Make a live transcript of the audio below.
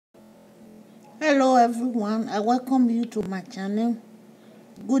Hello everyone, I welcome you to my channel.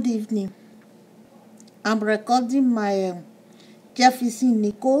 Good evening. I'm recording my Jefferson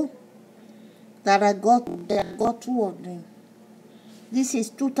nickel that I got two of them. This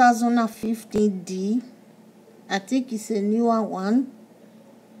is 2015D. I think it's a newer one.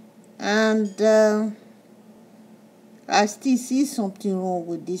 And I still see something wrong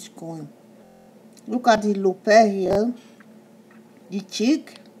with this coin. Look at the lapel here, the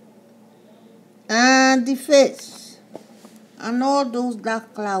cheek, and the face, and all those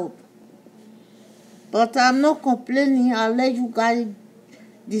dark clouds. But I'm not complaining. I'll let you guys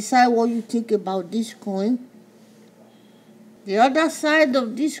decide what you think about this coin. The other side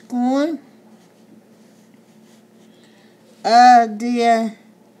of this coin, the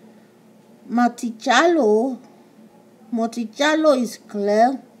Monticello is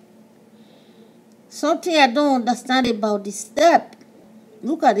clear. Something I don't understand about the step.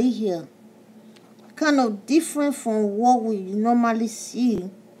 Look at it here. Kind of different from what we normally see.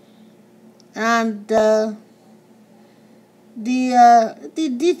 And the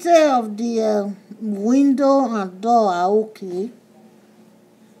detail of the window and door are okay.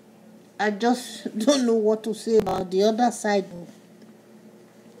 I just don't know what to say about the other side.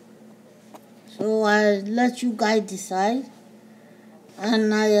 So I let you guys decide.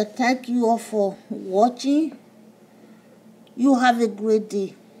 And I thank you all for watching. You have a great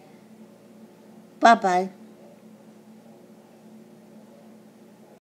day. Bye-bye.